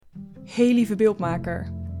Hey lieve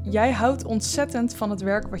beeldmaker, jij houdt ontzettend van het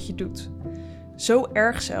werk wat je doet. Zo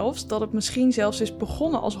erg zelfs dat het misschien zelfs is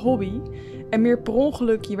begonnen als hobby en meer per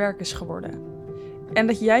ongeluk je werk is geworden. En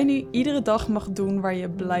dat jij nu iedere dag mag doen waar je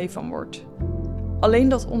blij van wordt. Alleen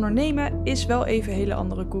dat ondernemen is wel even een hele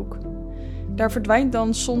andere koek. Daar verdwijnt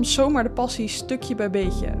dan soms zomaar de passie stukje bij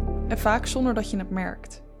beetje en vaak zonder dat je het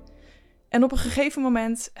merkt. En op een gegeven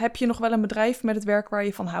moment heb je nog wel een bedrijf met het werk waar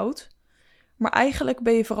je van houdt, maar eigenlijk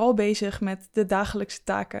ben je vooral bezig met de dagelijkse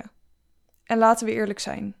taken. En laten we eerlijk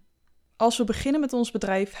zijn. Als we beginnen met ons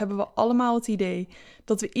bedrijf hebben we allemaal het idee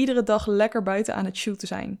dat we iedere dag lekker buiten aan het shooten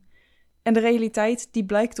zijn. En de realiteit die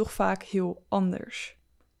blijkt toch vaak heel anders.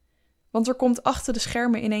 Want er komt achter de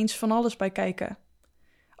schermen ineens van alles bij kijken.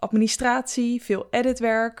 Administratie, veel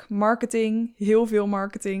editwerk, marketing, heel veel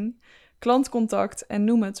marketing, klantcontact en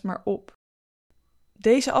noem het maar op.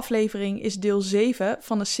 Deze aflevering is deel 7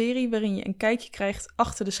 van een serie waarin je een kijkje krijgt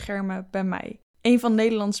achter de schermen bij mij. Een van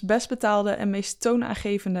Nederlands best betaalde en meest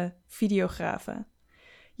toonaangevende videografen.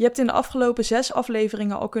 Je hebt in de afgelopen 6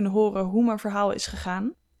 afleveringen al kunnen horen hoe mijn verhaal is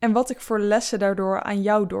gegaan en wat ik voor lessen daardoor aan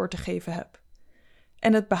jou door te geven heb.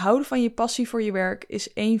 En het behouden van je passie voor je werk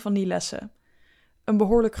is één van die lessen. Een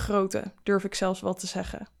behoorlijk grote, durf ik zelfs wel te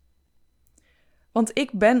zeggen. Want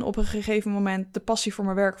ik ben op een gegeven moment de passie voor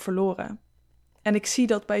mijn werk verloren. En ik zie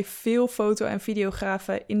dat bij veel foto- en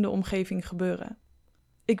videografen in de omgeving gebeuren.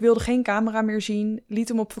 Ik wilde geen camera meer zien, liet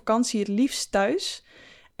hem op vakantie het liefst thuis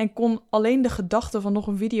en kon alleen de gedachte van nog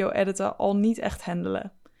een video editen al niet echt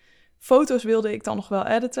handelen. Foto's wilde ik dan nog wel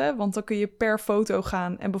editen, want dan kun je per foto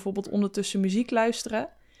gaan en bijvoorbeeld ondertussen muziek luisteren.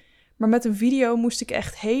 Maar met een video moest ik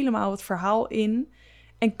echt helemaal het verhaal in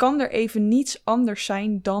en kan er even niets anders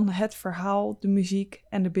zijn dan het verhaal, de muziek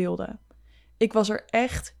en de beelden. Ik was er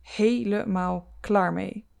echt helemaal klaar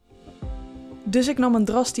mee. Dus ik nam een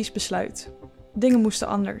drastisch besluit. Dingen moesten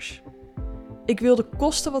anders. Ik wilde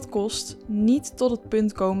koste wat kost niet tot het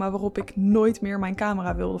punt komen waarop ik nooit meer mijn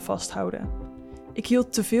camera wilde vasthouden. Ik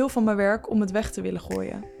hield te veel van mijn werk om het weg te willen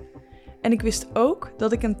gooien. En ik wist ook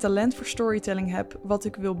dat ik een talent voor storytelling heb wat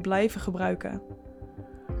ik wil blijven gebruiken.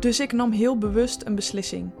 Dus ik nam heel bewust een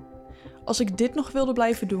beslissing. Als ik dit nog wilde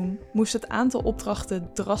blijven doen, moest het aantal opdrachten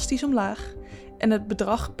drastisch omlaag en het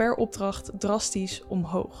bedrag per opdracht drastisch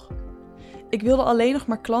omhoog. Ik wilde alleen nog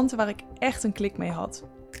maar klanten waar ik echt een klik mee had.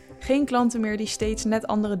 Geen klanten meer die steeds net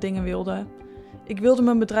andere dingen wilden. Ik wilde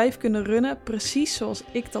mijn bedrijf kunnen runnen precies zoals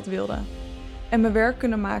ik dat wilde. En mijn werk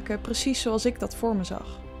kunnen maken precies zoals ik dat voor me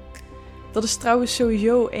zag. Dat is trouwens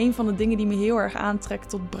sowieso een van de dingen die me heel erg aantrekt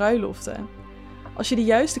tot bruiloften. Als je de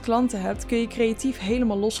juiste klanten hebt, kun je creatief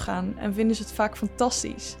helemaal losgaan en vinden ze het vaak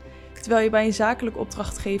fantastisch. Terwijl je bij een zakelijke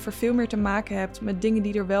opdrachtgever veel meer te maken hebt met dingen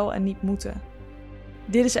die er wel en niet moeten.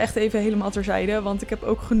 Dit is echt even helemaal terzijde, want ik heb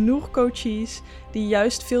ook genoeg coaches die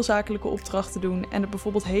juist veel zakelijke opdrachten doen en het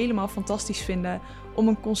bijvoorbeeld helemaal fantastisch vinden om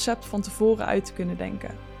een concept van tevoren uit te kunnen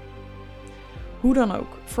denken. Hoe dan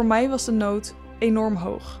ook, voor mij was de nood enorm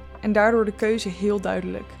hoog en daardoor de keuze heel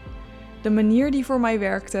duidelijk. De manier die voor mij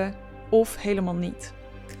werkte of helemaal niet.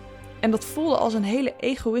 En dat voelde als een hele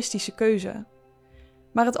egoïstische keuze.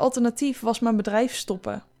 Maar het alternatief was mijn bedrijf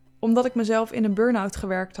stoppen, omdat ik mezelf in een burn-out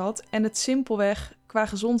gewerkt had en het simpelweg qua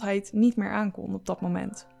gezondheid niet meer aankon op dat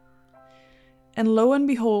moment. En lo and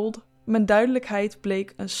behold, mijn duidelijkheid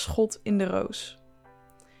bleek een schot in de roos.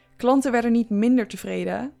 Klanten werden niet minder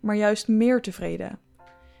tevreden, maar juist meer tevreden.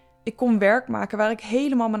 Ik kon werk maken waar ik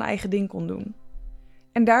helemaal mijn eigen ding kon doen.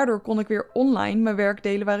 En daardoor kon ik weer online mijn werk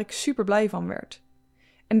delen waar ik super blij van werd.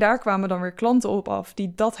 En daar kwamen dan weer klanten op af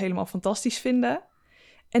die dat helemaal fantastisch vinden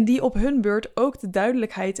en die op hun beurt ook de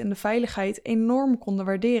duidelijkheid en de veiligheid enorm konden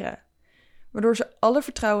waarderen. Waardoor ze alle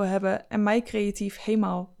vertrouwen hebben en mij creatief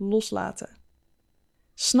helemaal loslaten.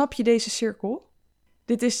 Snap je deze cirkel?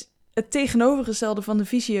 Dit is het tegenovergestelde van de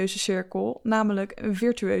vicieuze cirkel, namelijk een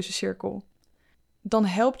virtueuze cirkel. Dan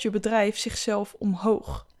helpt je bedrijf zichzelf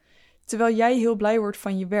omhoog, terwijl jij heel blij wordt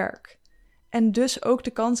van je werk. En dus ook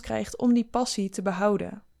de kans krijgt om die passie te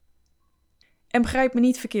behouden. En begrijp me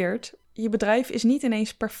niet verkeerd, je bedrijf is niet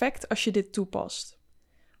ineens perfect als je dit toepast.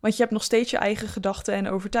 Want je hebt nog steeds je eigen gedachten en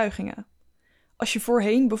overtuigingen. Als je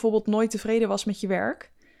voorheen bijvoorbeeld nooit tevreden was met je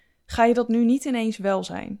werk, ga je dat nu niet ineens wel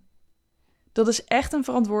zijn. Dat is echt een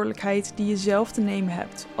verantwoordelijkheid die je zelf te nemen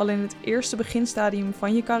hebt, al in het eerste beginstadium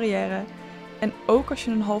van je carrière en ook als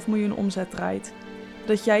je een 500.000 omzet draait,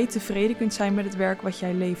 dat jij tevreden kunt zijn met het werk wat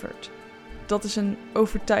jij levert. Dat is een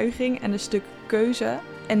overtuiging en een stuk keuze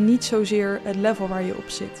en niet zozeer het level waar je op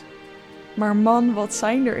zit. Maar man, wat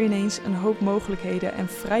zijn er ineens een hoop mogelijkheden en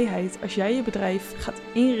vrijheid als jij je bedrijf gaat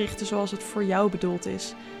inrichten zoals het voor jou bedoeld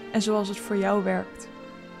is en zoals het voor jou werkt.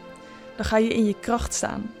 Dan ga je in je kracht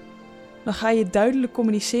staan. Dan ga je duidelijk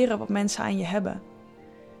communiceren wat mensen aan je hebben.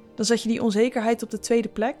 Dan zet je die onzekerheid op de tweede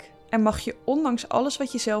plek en mag je ondanks alles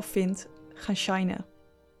wat je zelf vindt gaan shinen.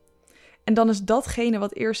 En dan is datgene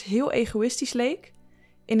wat eerst heel egoïstisch leek,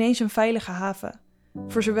 ineens een veilige haven.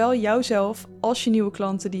 Voor zowel jouzelf als je nieuwe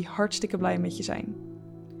klanten die hartstikke blij met je zijn.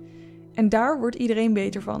 En daar wordt iedereen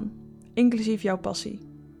beter van, inclusief jouw passie.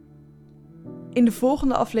 In de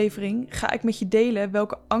volgende aflevering ga ik met je delen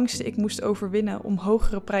welke angsten ik moest overwinnen om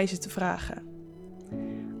hogere prijzen te vragen.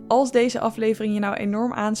 Als deze aflevering je nou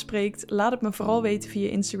enorm aanspreekt, laat het me vooral weten via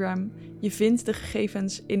Instagram. Je vindt de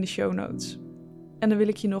gegevens in de show notes. En dan wil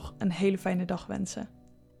ik je nog een hele fijne dag wensen.